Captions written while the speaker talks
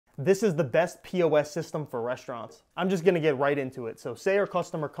This is the best POS system for restaurants. I'm just gonna get right into it. So say our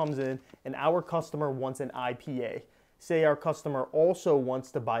customer comes in and our customer wants an IPA. Say our customer also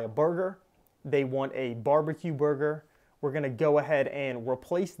wants to buy a burger. They want a barbecue burger. We're gonna go ahead and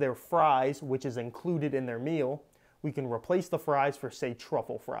replace their fries, which is included in their meal. We can replace the fries for, say,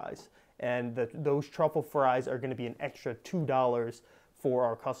 truffle fries. And those truffle fries are gonna be an extra $2 for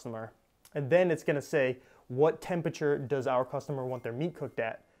our customer. And then it's gonna say, what temperature does our customer want their meat cooked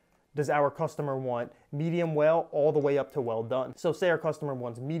at? Does our customer want medium well all the way up to well done? So say our customer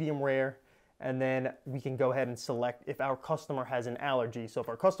wants medium rare, and then we can go ahead and select if our customer has an allergy. So if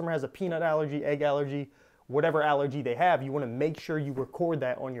our customer has a peanut allergy, egg allergy, whatever allergy they have, you want to make sure you record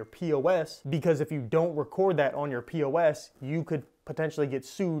that on your POS, because if you don't record that on your POS, you could potentially get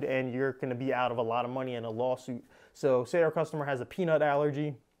sued and you're going to be out of a lot of money in a lawsuit. So say our customer has a peanut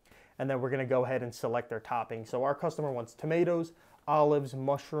allergy, and then we're going to go ahead and select their topping. So our customer wants tomatoes, olives,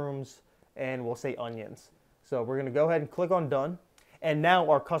 mushrooms, and we'll say onions. So we're going to go ahead and click on done. And now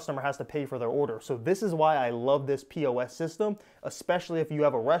our customer has to pay for their order. So this is why I love this POS system, especially if you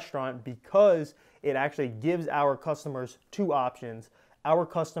have a restaurant, because it actually gives our customers two options. Our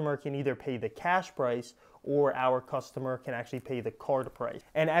customer can either pay the cash price, or our customer can actually pay the card price.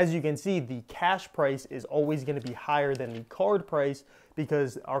 And as you can see, the cash price is always going to be higher than the card price,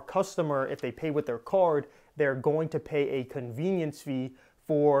 because our customer, if they pay with their card, they're going to pay a convenience fee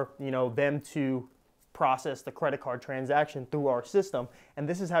for, them to process the credit card transaction through our system. And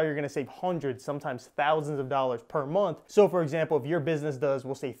this is how you're going to save hundreds, sometimes thousands of dollars per month. So for example, if your business does,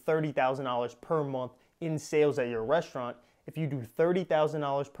 we'll say $30,000 per month in sales at your restaurant, if you do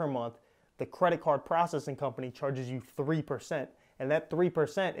 $30,000 per month, the credit card processing company charges you 3%. And that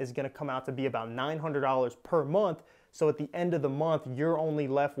 3% is going to come out to be about $900 per month. So at the end of the month, you're only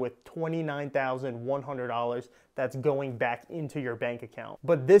left with $29,100 that's going back into your bank account.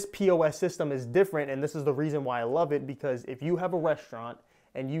 But this POS system is different, and this is the reason why I love it, because if you have a restaurant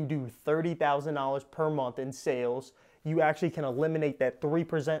and you do $30,000 per month in sales, you actually can eliminate that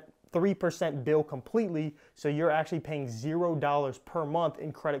 3% bill completely, so you're actually paying $0 per month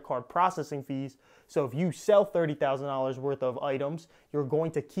in credit card processing fees. So if you sell $30,000 worth of items, you're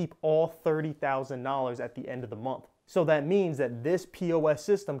going to keep all $30,000 at the end of the month. So that means that this POS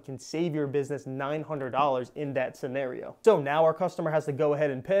system can save your business $900 in that scenario. So now our customer has to go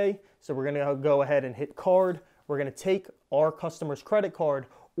ahead and pay. So we're gonna go ahead and hit card. We're gonna take our customer's credit card,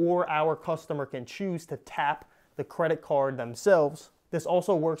 or our customer can choose to tap the credit card themselves. This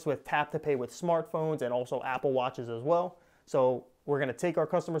also works with tap to pay with smartphones and also Apple Watches as well. So we're gonna take our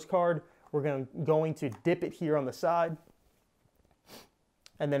customer's card, we're going to dip it here on the side,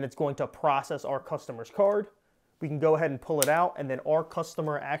 and then it's going to process our customer's card. We can go ahead and pull it out, and then our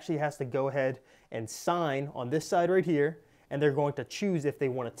customer actually has to go ahead and sign on this side right here, and they're going to choose if they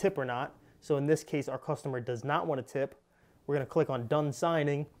want to tip or not. So in this case, our customer does not want to tip. We're going to click on done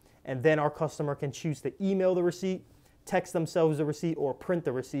signing, and then our customer can choose to email the receipt, text themselves the receipt, or print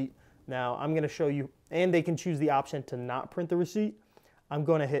the receipt. Now I'm going to show you, and they can choose the option to not print the receipt. I'm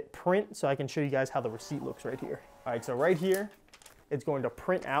going to hit print so I can show you guys how the receipt looks right here. All right, so right here, it's going to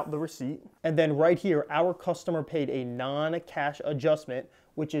print out the receipt. And then right here, our customer paid a non-cash adjustment,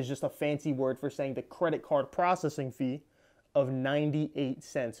 which is just a fancy word for saying the credit card processing fee of 98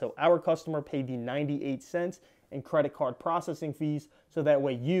 cents. So our customer paid the 98 cents in credit card processing fees, so that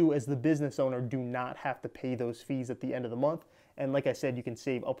way you as the business owner do not have to pay those fees at the end of the month. And like I said, you can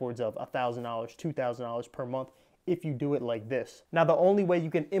save upwards of $1,000, $2,000 per month if you do it like this. Now, the only way you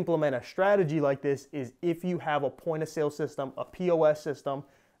can implement a strategy like this is if you have a point of sale system, a POS system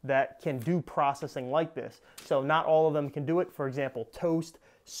that can do processing like this. So not all of them can do it. For example, Toast,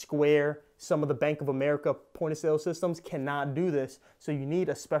 Square, some of the Bank of America point of sale systems cannot do this. So you need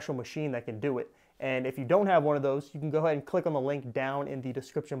a special machine that can do it. And if you don't have one of those, you can go ahead and click on the link down in the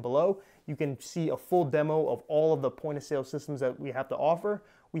description below. You can see a full demo of all of the point of sale systems that we have to offer.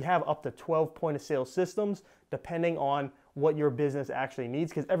 We have up to 12 point of sale systems, depending on what your business actually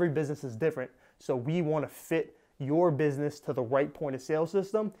needs, because every business is different. So we want to fit your business to the right point of sale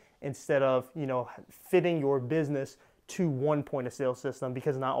system instead of, fitting your business to one point of sale system,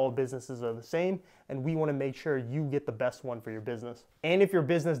 because not all businesses are the same, and we want to make sure you get the best one for your business. And if your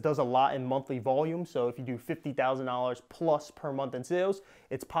business does a lot in monthly volume, so if you do $50,000 plus per month in sales,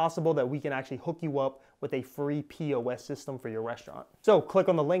 it's possible that we can actually hook you up with a free POS system for your restaurant. So click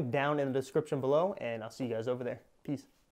on the link down in the description below, and I'll see you guys over there. Peace.